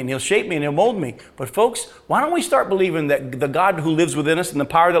discipline me and He'll shape me and He'll mold me. But folks, why don't we start believing that the God who lives within us and the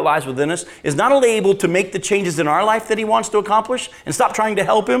power that lies within us is not only able to make the changes in our life that He wants to accomplish and stop trying to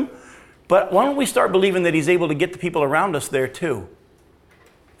help Him, but why don't we start believing that He's able to get the people around us there too?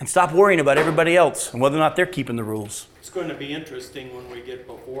 And stop worrying about everybody else and whether or not they're keeping the rules. It's going to be interesting when we get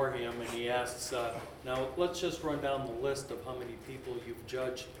before Him and He asks, now let's just run down the list of how many people you've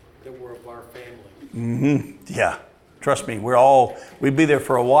judged that were of our family. Mm-hmm. Yeah, trust me, we'd be there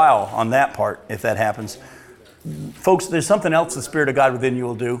for a while on that part if that happens. Folks, there's something else the Spirit of God within you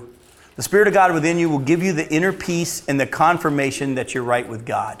will do. The Spirit of God within you will give you the inner peace and the confirmation that you're right with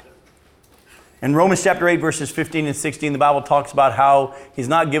God. In Romans chapter 8, verses 15 and 16, the Bible talks about how He's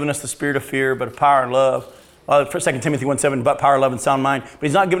not given us the spirit of fear, but of power and love. 2 Timothy 1:7, but power, love, and sound mind. But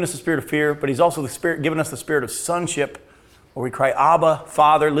He's not given us the spirit of fear, but He's also given us the spirit of sonship, where we cry, Abba,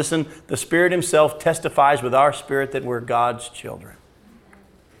 Father. Listen, the Spirit Himself testifies with our spirit that we're God's children.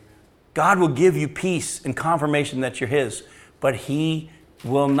 God will give you peace and confirmation that you're His, but He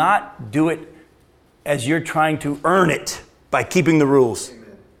will not do it as you're trying to earn it by keeping the rules.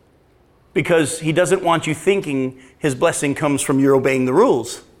 Because He doesn't want you thinking His blessing comes from your obeying the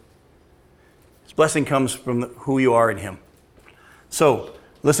rules. His blessing comes from who you are in Him. So,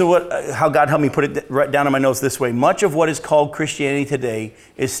 listen to how God helped me put it right down in my notes this way. Much of what is called Christianity today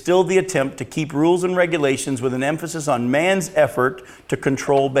is still the attempt to keep rules and regulations with an emphasis on man's effort to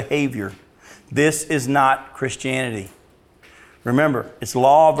control behavior. This is not Christianity. Remember, it's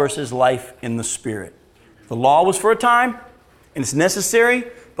law versus life in the Spirit. The law was for a time, and it's necessary,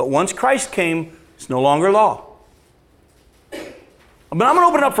 but once Christ came, it's no longer law. But I'm going to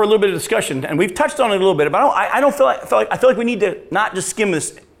open it up for a little bit of discussion, and we've touched on it a little bit, but I feel like we need to not just skim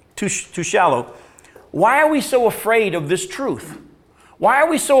this too shallow. Why are we so afraid of this truth? Why are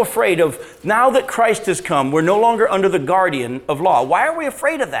we so afraid of, now that Christ has come, we're no longer under the guardian of law? Why are we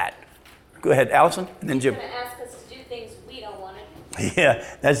afraid of that? Go ahead, Allison, and then Jim. He's going to ask us to do things we don't want to do. Yeah,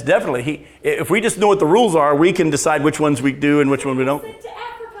 that's definitely. If we just know what the rules are, we can decide which ones we do and which ones we don't. Sent to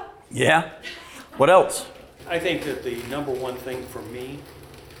Africa. Yeah. What else? I think that the number one thing for me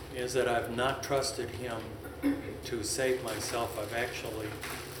is that I've not trusted him to save myself. I've actually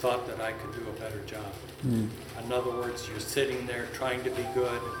thought that I could do a better job. In other words, you're sitting there trying to be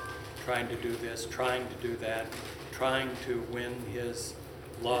good, trying to do this, trying to do that, trying to win his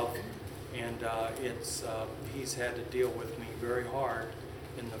love. And he's had to deal with me very hard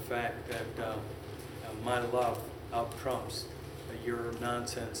in the fact that my love out-trumps your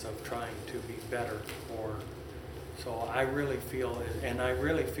nonsense of trying to be better. So I really feel, and I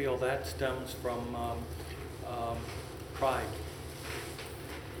really feel that stems from pride.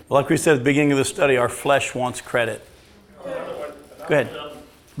 Like we said at the beginning of the study, our flesh wants credit. Go ahead.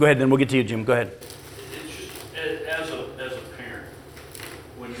 Go ahead, then we'll get to you, Jim. Go ahead. It's just, as a parent,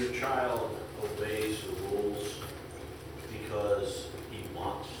 when your child obeys the rules because he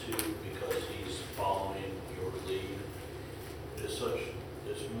wants to, because he's following your lead,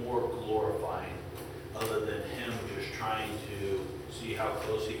 it's more glorifying, other than him just trying to see how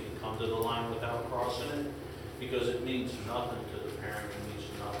close he can come to the line without crossing it, because it means nothing to the parent, it means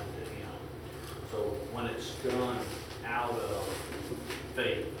nothing to him. So when it's done out of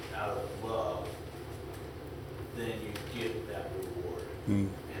faith, out of love, then you get that reward. And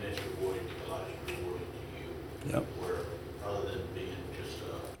it's rewarding to God, it's rewarding to you. Yep. Where other than being just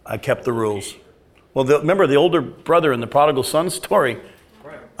I kept the rules. Well, remember the older brother in the prodigal son story?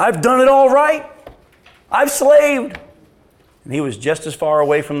 Right. I've done it all right. I've slaved. And he was just as far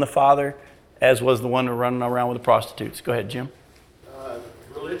away from the father as was the one running around with the prostitutes. Go ahead, Jim.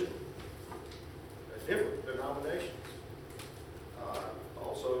 Religion, different denominations.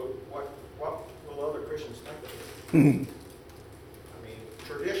 Also, what will other Christians think of it? I mean,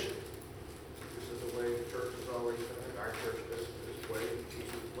 tradition. This is the way the church has always done it. Our church does it this way. This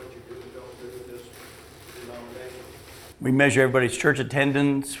is what you do and don't do in this denomination. We measure everybody's church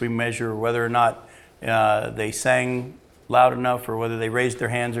attendance. We measure whether or not they sang loud enough or whether they raised their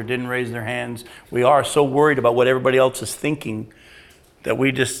hands or didn't raise their hands. We are so worried about what everybody else is thinking that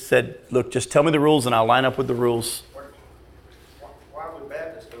we just said, look, just tell me the rules and I'll line up with the rules. Why would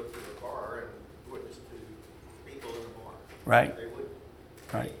Baptists go to the bar and witness to people in the bar? Right. They would.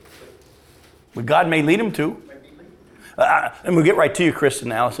 Right. But God may lead them to. And we'll get right to you, Chris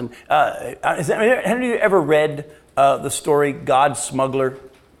and Allison. Have you ever read the story God Smuggler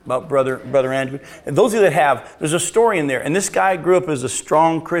about Brother Andrew? And those of you that have, there's a story in there. And this guy grew up as a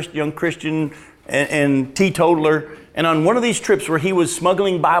strong young Christian and teetotaler. And on one of these trips where he was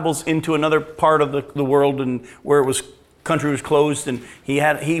smuggling Bibles into another part of the world and where country was closed, and he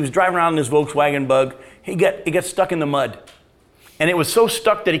was driving around in his Volkswagen Bug, he got stuck in the mud. And it was so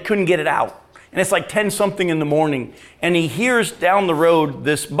stuck that he couldn't get it out. And it's like 10 something in the morning. And he hears down the road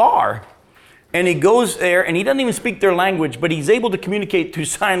this bar. And he goes there, and he doesn't even speak their language, but he's able to communicate through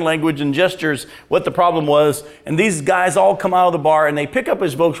sign language and gestures what the problem was. And these guys all come out of the bar, and they pick up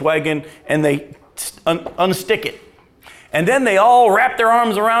his Volkswagen, and they unstick it. And then they all wrap their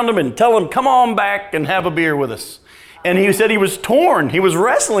arms around him and tell him, come on back and have a beer with us. And he said he was torn. He was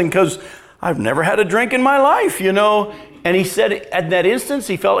wrestling because I've never had a drink in my life, you know. And he said at that instance,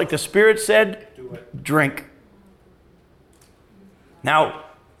 he felt like the Spirit said, drink. Now,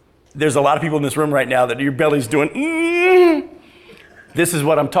 there's a lot of people in this room right now that your belly's doing, This is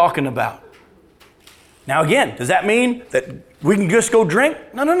what I'm talking about. Now again, does that mean that we can just go drink?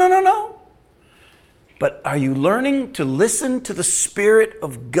 No. But are you learning to listen to the Spirit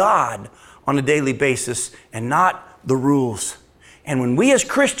of God on a daily basis and not the rules? And when we as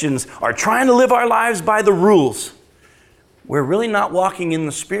Christians are trying to live our lives by the rules, we're really not walking in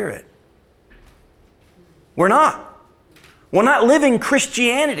the Spirit. We're not. We're not living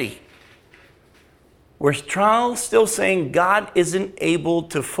Christianity. We're still saying God isn't able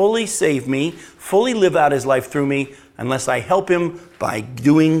to fully save me, fully live out his life through me, unless I help him by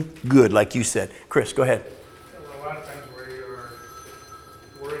doing good, like you said. Chris, go ahead. There's a lot of times where you're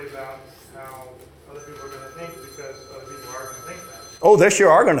worried about how other people are going to think because other people are going to think that. Oh, they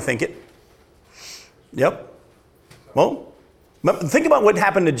sure are going to think it. Yep. Well, think about what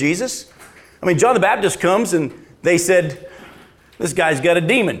happened to Jesus. I mean, John the Baptist comes and they said, this guy's got a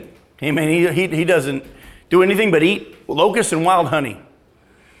demon. I mean, he doesn't do anything but eat locusts and wild honey.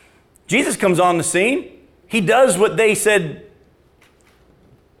 Jesus comes on the scene. He does what they said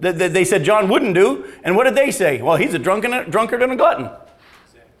that they said John wouldn't do. And what did they say? Well, he's a drunkard and a glutton.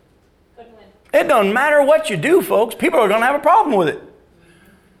 It doesn't matter what you do, folks. People are going to have a problem with it.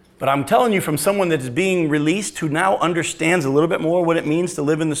 But I'm telling you from someone that is being released who now understands a little bit more what it means to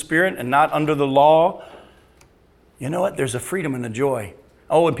live in the Spirit and not under the law, you know what? There's a freedom and a joy.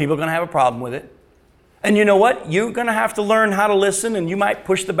 Oh, and people are going to have a problem with it. And you know what? You're going to have to learn how to listen, and you might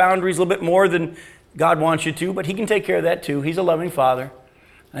push the boundaries a little bit more than God wants you to, but He can take care of that too. He's a loving Father.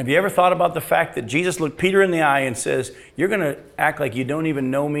 And have you ever thought about the fact that Jesus looked Peter in the eye and says, you're going to act like you don't even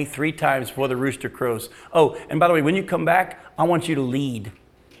know me 3 times before the rooster crows. Oh, and by the way, when you come back, I want you to lead.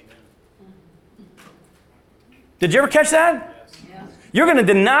 Did you ever catch that? Yes. You're going to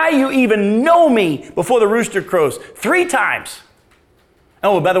deny you even know me before the rooster crows 3 times.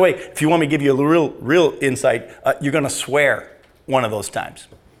 Oh, by the way, if you want me to give you a real insight, you're going to swear one of those times.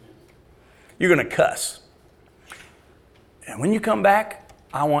 You're going to cuss. And when you come back,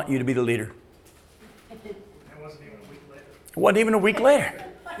 I want you to be the leader. It wasn't even a week later. It wasn't even a week later.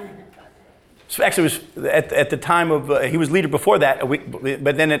 Actually, it was at the time of, he was leader before that, a week,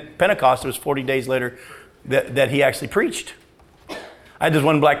 but then at Pentecost, it was 40 days later that he actually preached. I had this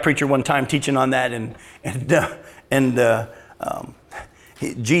one black preacher one time teaching on that,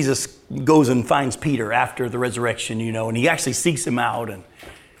 Jesus goes and finds Peter after the resurrection, you know, and he actually seeks him out,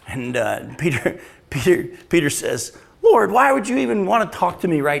 and Peter says, Lord, why would you even want to talk to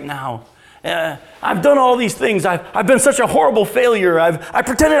me right now? I've done all these things. I've been such a horrible failure. I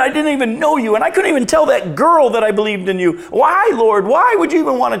pretended I didn't even know you, and I couldn't even tell that girl that I believed in you. Why, Lord? Why would you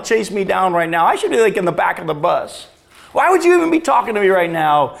even want to chase me down right now? I should be like in the back of the bus. Why would you even be talking to me right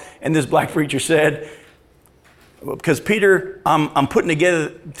now? And this black preacher said, because Peter, I'm putting together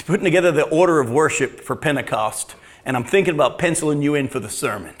the order of worship for Pentecost, and I'm thinking about penciling you in for the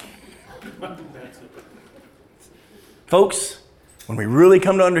sermon. Folks, when we really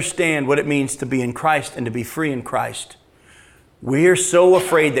come to understand what it means to be in Christ and to be free in Christ, we're so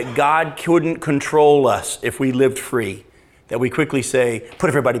afraid that God couldn't control us if we lived free that we quickly say, put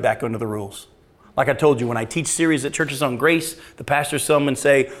everybody back under the rules. Like I told you, when I teach series at Churches on Grace, the pastors come and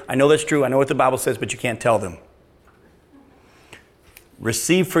say, I know that's true, I know what the Bible says, but you can't tell them.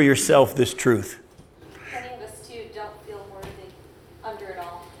 Receive for yourself this truth. Many of us, too, don't feel worthy under it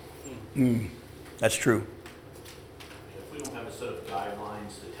all. That's true. If we don't have a set of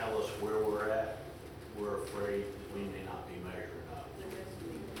guidelines to tell us where we're at, we're afraid that we may not be measuring up.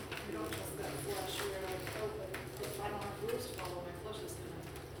 We don't just got flesh, we're like, oh, but if I don't have rules to follow, my flesh is going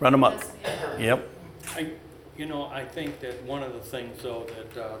to... Run them up. Yep. I think that one of the things, though,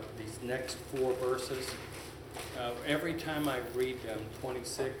 that these next 4 verses, every time I read them,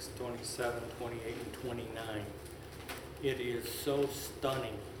 26, 27, 28, and 29, it is so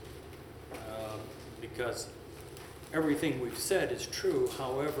stunning because everything we've said is true.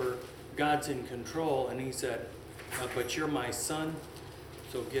 However, God's in control, and He said, but you're my son,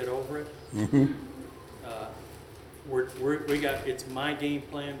 so get over it. Mm-hmm. It's my game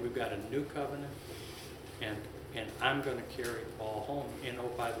plan. We've got a new covenant, and I'm going to carry it all home. And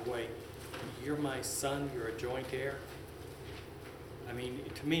oh, by the way, you're my son, you're a joint heir. I mean,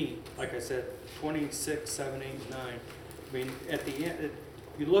 to me, like I said, 26, 7, 8, 9. I mean, at the end,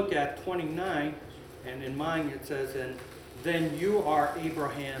 you look at 29, and in mine it says, and then you are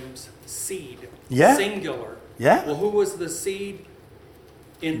Abraham's seed. Yeah. Singular. Yeah. Well, who was the seed?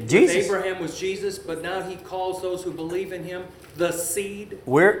 Jesus. Abraham was Jesus, but now He calls those who believe in Him the seed.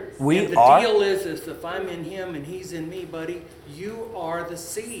 And the are. Deal is if I'm in Him and He's in me, buddy, you are the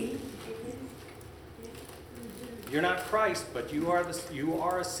seed. You're not Christ, but you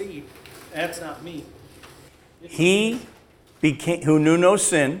are a seed. That's not me. He became, who knew no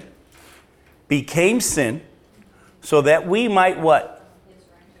sin, became sin, so that we might what?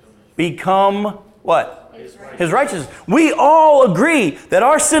 Become what? His righteousness. We all agree that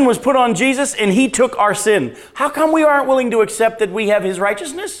our sin was put on Jesus and He took our sin. How come we aren't willing to accept that we have His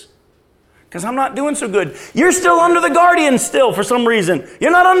righteousness? Because I'm not doing so good. You're still under the guardian still for some reason.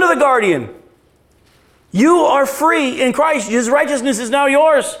 You're not under the guardian. You are free in Christ. His righteousness is now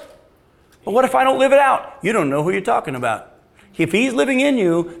yours. But what if I don't live it out? You don't know who you're talking about. If He's living in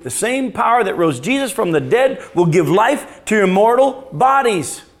you, the same power that rose Jesus from the dead will give life to your mortal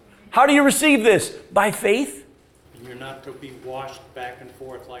bodies. How do you receive this? By faith? You're not to be washed back and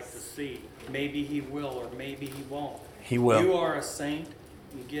forth like the sea. Maybe He will or maybe He won't. He will. You are a saint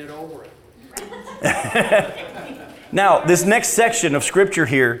and get over it. Now, this next section of Scripture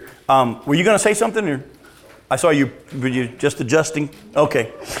here, were you going to say something? Or? I saw you, were you just adjusting?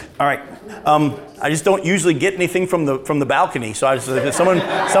 Okay. All right. I just don't usually get anything from the balcony. So if someone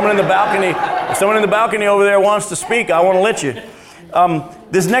in the balcony over there wants to speak, I want to let you.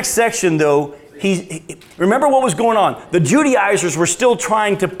 This next section, though, Remember what was going on. The Judaizers were still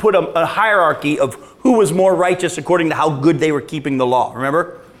trying to put a hierarchy of who was more righteous according to how good they were keeping the law.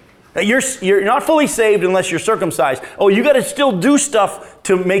 Remember? You're not fully saved unless you're circumcised. Oh, you got to still do stuff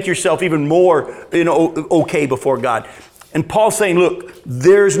to make yourself even more, okay before God. And Paul's saying, look,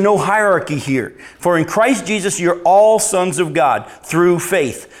 there's no hierarchy here. For in Christ Jesus, you're all sons of God through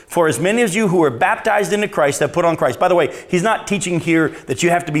faith. For as many of you who are baptized into Christ have put on Christ. By the way, he's not teaching here that you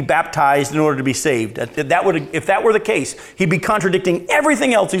have to be baptized in order to be saved. If that were the case, he'd be contradicting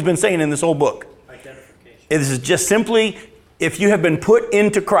everything else he's been saying in this whole book. Identification. This is just simply, if you have been put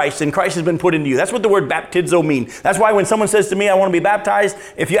into Christ and Christ has been put into you. That's what the word baptizo means. That's why when someone says to me, I want to be baptized,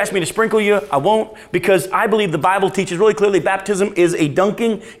 if you ask me to sprinkle you, I won't, because I believe the Bible teaches really clearly baptism is a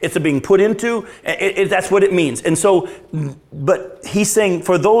dunking. It's a being put into. That's what it means. And so, but he's saying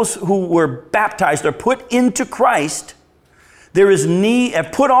for those who were baptized or put into Christ, there is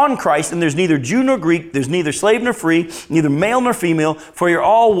put on Christ, and there's neither Jew nor Greek, there's neither slave nor free, neither male nor female, for you're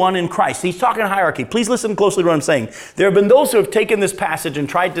all one in Christ. He's talking hierarchy. Please listen closely to what I'm saying. There have been those who have taken this passage and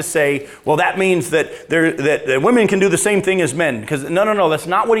tried to say, well, that means that women can do the same thing as men. Because no, that's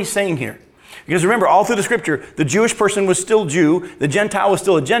not what he's saying here. Because remember, all through the scripture, the Jewish person was still Jew, the Gentile was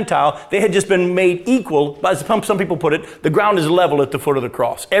still a Gentile. They had just been made equal. But as some people put it, the ground is level at the foot of the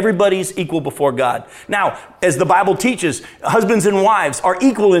cross. Everybody's equal before God. Now, as the Bible teaches, husbands and wives are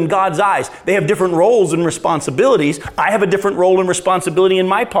equal in God's eyes. They have different roles and responsibilities. I have a different role and responsibility in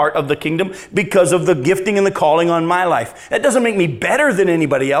my part of the kingdom because of the gifting and the calling on my life. That doesn't make me better than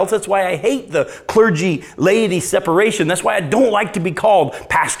anybody else. That's why I hate the clergy-laity separation. That's why I don't like to be called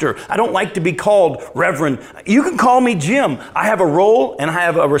pastor. I don't like to be called reverend. You can call me Jim. I have a role and I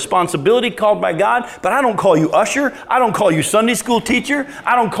have a responsibility called by God, but I don't call you usher. I don't call you Sunday school teacher.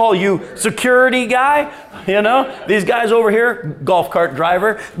 I don't call you security guy. These guys over here, golf cart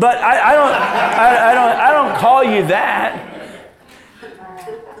driver. But I don't call you that.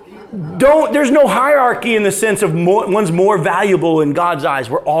 There's no hierarchy in the sense of one's more valuable in God's eyes.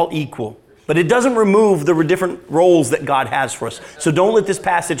 We're all equal. But it doesn't remove the different roles that God has for us. So don't let this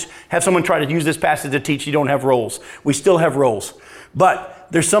passage, have someone try to use this passage to teach you don't have roles. We still have roles. But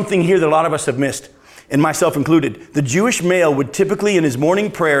there's something here that a lot of us have missed, and myself included. The Jewish male would typically in his morning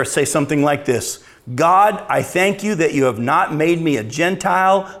prayer say something like this: God, I thank you that you have not made me a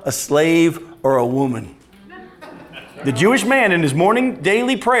Gentile, a slave, or a woman. The Jewish man in his morning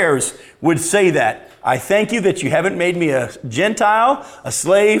daily prayers would say that. I thank you that you haven't made me a Gentile, a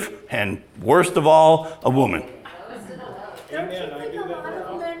slave, and worst of all, a woman. Amen. I do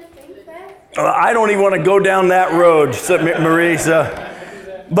that. I don't even want to go down that road, Marisa.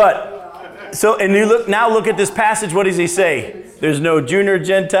 But, and you look at this passage, what does he say? There's no Jew nor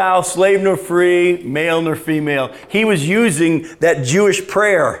Gentile, slave nor free, male nor female. He was using that Jewish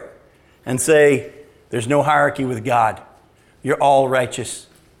prayer and say, there's no hierarchy with God. You're all righteous.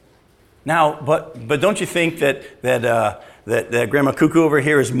 Now, but don't you think that Grandma Cuckoo over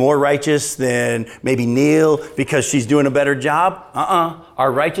here is more righteous than maybe Neil because she's doing a better job?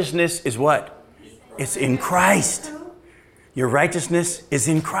 Our righteousness is what? It's in Christ. Your righteousness is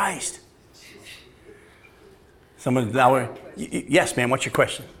in Christ. Yes, ma'am, what's your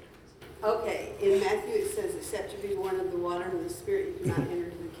question? Okay, in Matthew it says, except you be born of the water and the Spirit, you cannot enter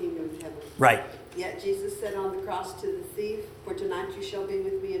into the kingdom of heaven. Right. Yet Jesus said on the cross to the thief, for tonight you shall be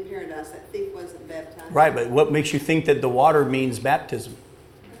with me in paradise. That thief wasn't baptized. Right, but what makes you think that the water means baptism?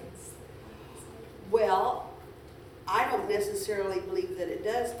 Well, I don't necessarily believe that it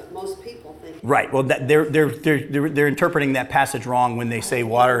does, but most people think it Right, well, they're interpreting that passage wrong when they say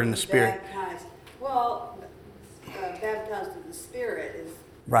water and the Spirit. baptized. Well, baptized in the Spirit is...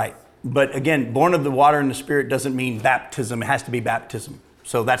 Right, but again, born of the water and the Spirit doesn't mean baptism. It has to be baptism.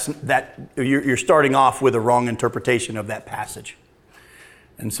 So you're starting off with a wrong interpretation of that passage.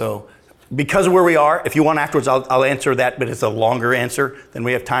 And so, because of where we are, if you want afterwards, I'll answer that, but it's a longer answer than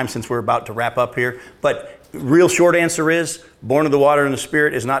we have time since we're about to wrap up here. But real short answer is, born of the water and the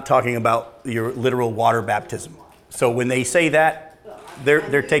Spirit is not talking about your literal water baptism. So when they say that,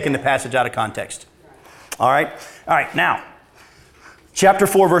 they're taking the passage out of context. All right, now, chapter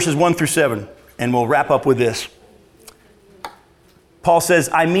 4, verses 1 through 7, and we'll wrap up with this. Paul says,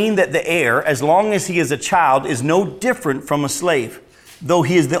 I mean that the heir, as long as he is a child, is no different from a slave, though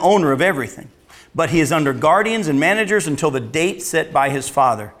he is the owner of everything. But he is under guardians and managers until the date set by his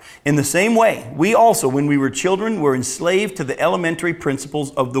father. In the same way, we also, when we were children, were enslaved to the elementary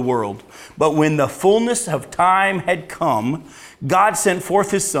principles of the world. But when the fullness of time had come, God sent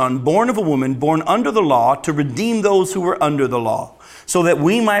forth his Son, born of a woman, born under the law, to redeem those who were under the law, so that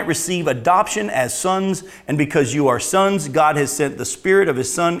we might receive adoption as sons. And because you are sons, God has sent the Spirit of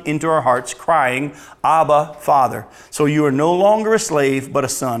his Son into our hearts, crying, Abba, Father. So you are no longer a slave, but a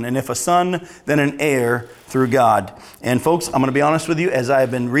son. And if a son, then an heir through God. And folks, I'm going to be honest with you. As I have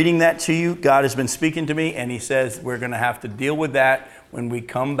been reading that to you, God has been speaking to me, and he says we're going to have to deal with that when we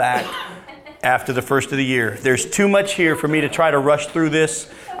come back after the first of the year. There's too much here for me to try to rush through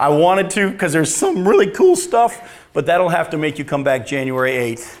this. I wanted to because there's some really cool stuff, but that'll have to make you come back January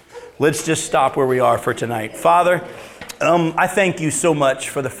 8th. Let's just stop where we are for tonight. Father, I thank you so much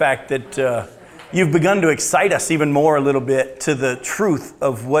for the fact that you've begun to excite us even more a little bit to the truth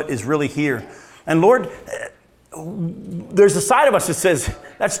of what is really here. And Lord, there's a side of us that says,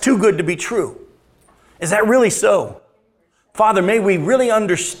 that's too good to be true. Is that really so? Father, may we really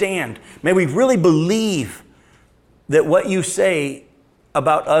understand, may we really believe that what you say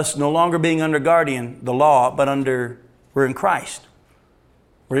about us no longer being under guardian, the law, but we're in Christ.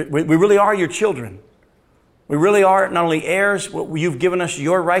 We really are your children. We really are not only heirs, but you've given us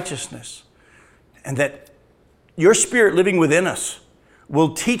your righteousness. And that your Spirit living within us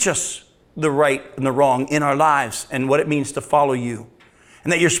will teach us the right and the wrong in our lives and what it means to follow you.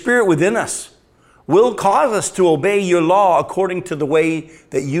 And that your Spirit within us will cause us to obey your law according to the way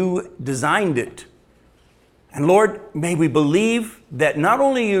that you designed it. And Lord, may we believe that not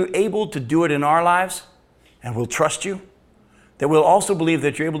only are you able to do it in our lives, and we'll trust you, that we'll also believe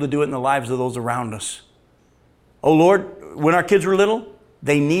that you're able to do it in the lives of those around us. Oh Lord, when our kids were little,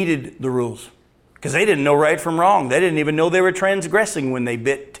 they needed the rules because they didn't know right from wrong. They didn't even know they were transgressing when they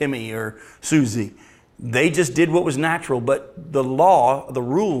bit Timmy or Susie. They just did what was natural, but the law, the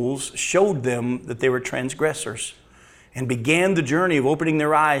rules, showed them that they were transgressors and began the journey of opening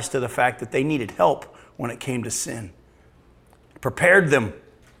their eyes to the fact that they needed help when it came to sin. Prepared them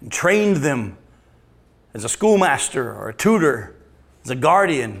and trained them as a schoolmaster or a tutor, as a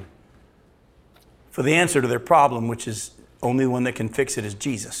guardian, for the answer to their problem, which is only the one that can fix it is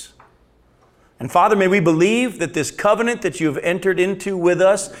Jesus. And Father, may we believe that this covenant that you have entered into with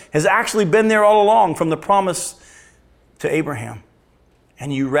us has actually been there all along from the promise to Abraham.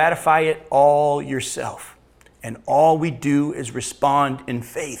 And you ratify it all yourself. And all we do is respond in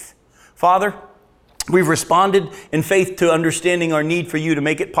faith. Father, we've responded in faith to understanding our need for you to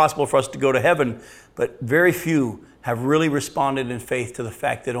make it possible for us to go to heaven. But very few have really responded in faith to the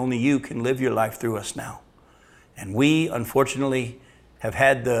fact that only you can live your life through us now. And we, unfortunately, have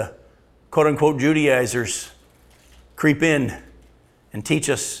had the quote-unquote Judaizers creep in and teach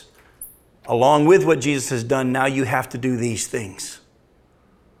us, along with what Jesus has done, now you have to do these things.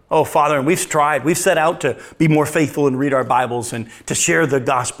 Oh, Father, and we've set out to be more faithful and read our Bibles and to share the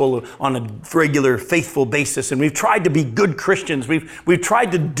gospel on a regular, faithful basis. And we've tried to be good Christians. We've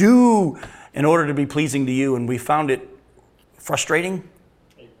tried to do in order to be pleasing to you, and we found it frustrating,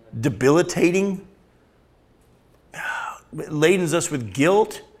 debilitating, it ladens us with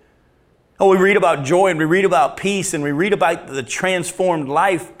guilt. Oh, we read about joy and we read about peace and we read about the transformed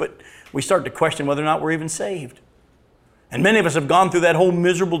life, but we start to question whether or not we're even saved. And many of us have gone through that whole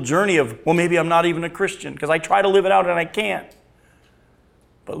miserable journey of, well, maybe I'm not even a Christian because I try to live it out and I can't.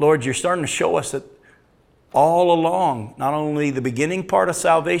 But Lord, you're starting to show us that all along, not only the beginning part of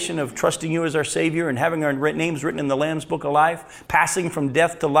salvation of trusting you as our Savior and having our names written in the Lamb's Book of Life, passing from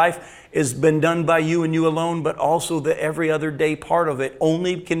death to life has been done by you and you alone, but also the every other day part of it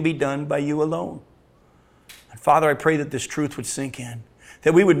only can be done by you alone. And Father, I pray that this truth would sink in,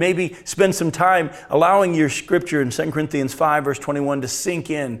 that we would maybe spend some time allowing your scripture in 2 Corinthians 5 verse 21 to sink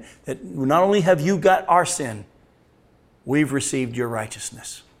in, that not only have you got our sin, we've received your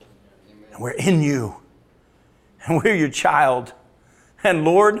righteousness. And we're in you. And we're your child. And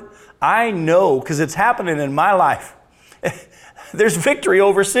Lord, I know, because it's happening in my life, there's victory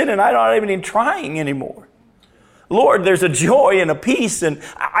over sin and I'm not even trying anymore. Lord, there's a joy and a peace, and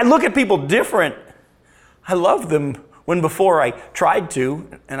I look at people different. I love them when before I tried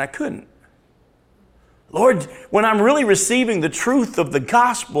to and I couldn't. Lord, when I'm really receiving the truth of the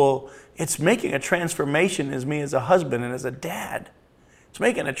gospel, it's making a transformation in me as a husband and as a dad. It's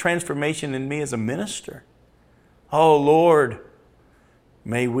making a transformation in me as a minister. Oh, Lord,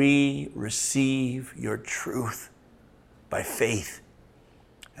 may we receive your truth by faith.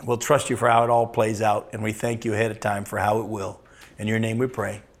 And we'll trust you for how it all plays out. And we thank you ahead of time for how it will. In your name we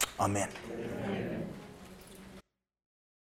pray. Amen.